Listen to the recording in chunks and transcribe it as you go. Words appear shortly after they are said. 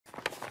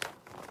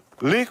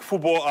League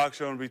football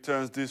action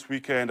returns this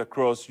weekend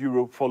across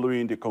Europe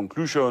following the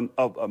conclusion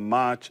of a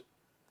March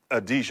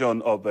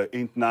edition of the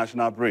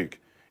international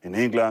break. In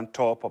England,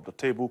 top of the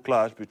table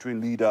clash between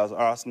leaders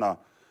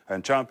Arsenal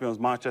and champions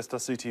Manchester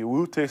City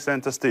will take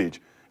centre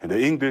stage in the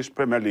English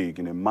Premier League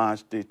in a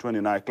March Day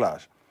 29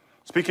 clash.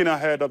 Speaking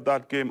ahead of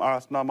that game,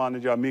 Arsenal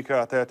manager Mikel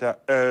Arteta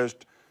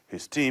urged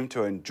his team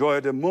to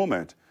enjoy the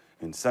moment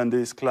in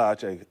Sunday's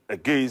clash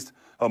against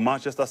a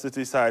Manchester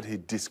City side he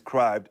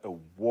described a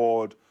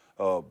world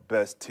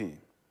best team.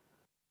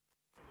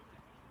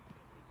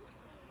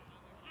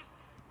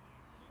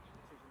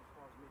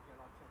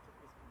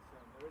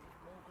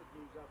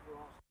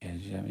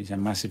 It's a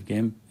massive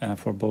game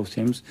for both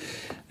teams,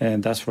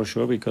 and that's for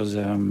sure, because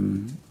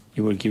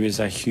it will give us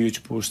a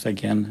huge boost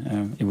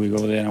again if we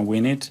go there and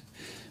win it.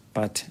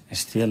 But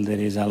still, there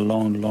is a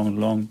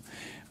long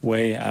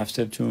way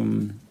after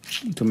to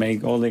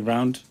make all the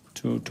ground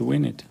to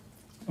win it.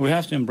 We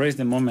have to embrace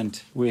the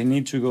moment. We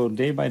need to go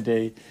day by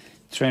day,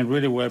 train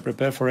really well,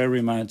 prepare for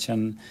every match,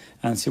 and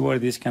see where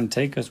this can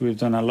take us. We've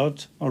done a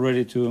lot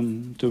already to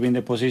be in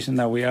the position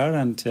that we are,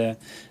 and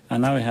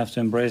now we have to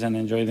embrace and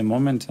enjoy the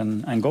moment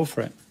and go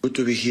for it. Good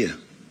to be here.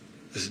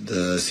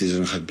 The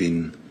season has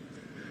been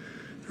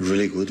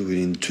really good,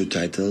 winning 2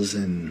 titles,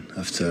 and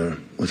after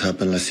what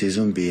happened last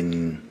season,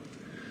 being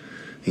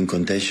in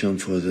contention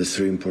for the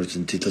 3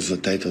 important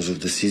titles of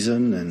the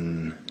season,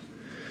 and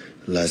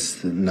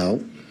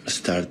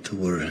start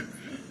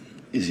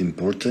is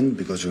important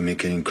because we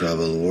make an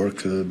incredible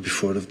work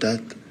before of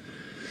that.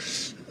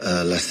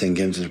 Last 10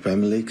 games in the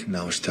Premier League,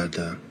 now start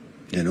the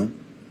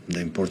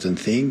important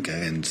thing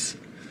against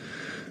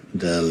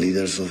the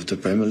leaders of the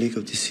Premier League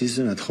of this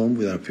season at home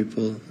with our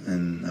people,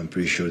 and I'm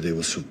pretty sure they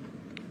will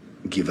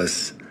give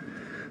us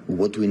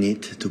what we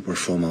need to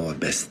perform our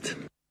best.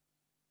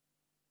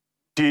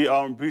 They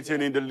are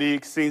unbeaten in the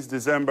league since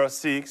December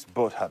 6,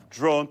 but have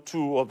drawn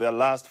 2 of their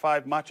last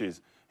 5 matches,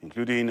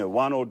 including a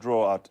 1-0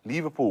 draw at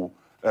Liverpool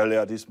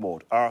earlier this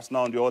month.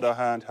 Arsenal, on the other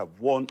hand, have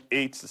won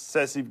 8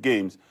 successive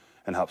games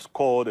and have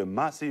scored a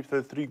massive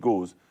 33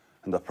 goals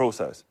in the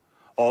process.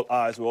 All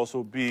eyes will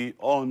also be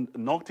on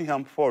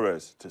Nottingham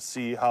Forest to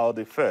see how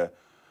they fare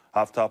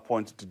after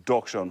point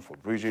deduction for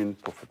breaching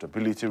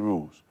profitability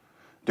rules.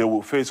 They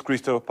will face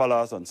Crystal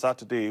Palace on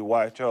Saturday,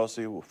 while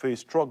Chelsea will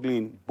face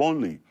struggling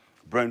Burnley,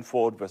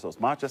 Brentford versus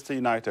Manchester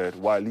United,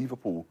 while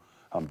Liverpool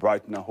and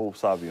Brighton and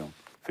Hove Albion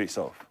face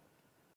off.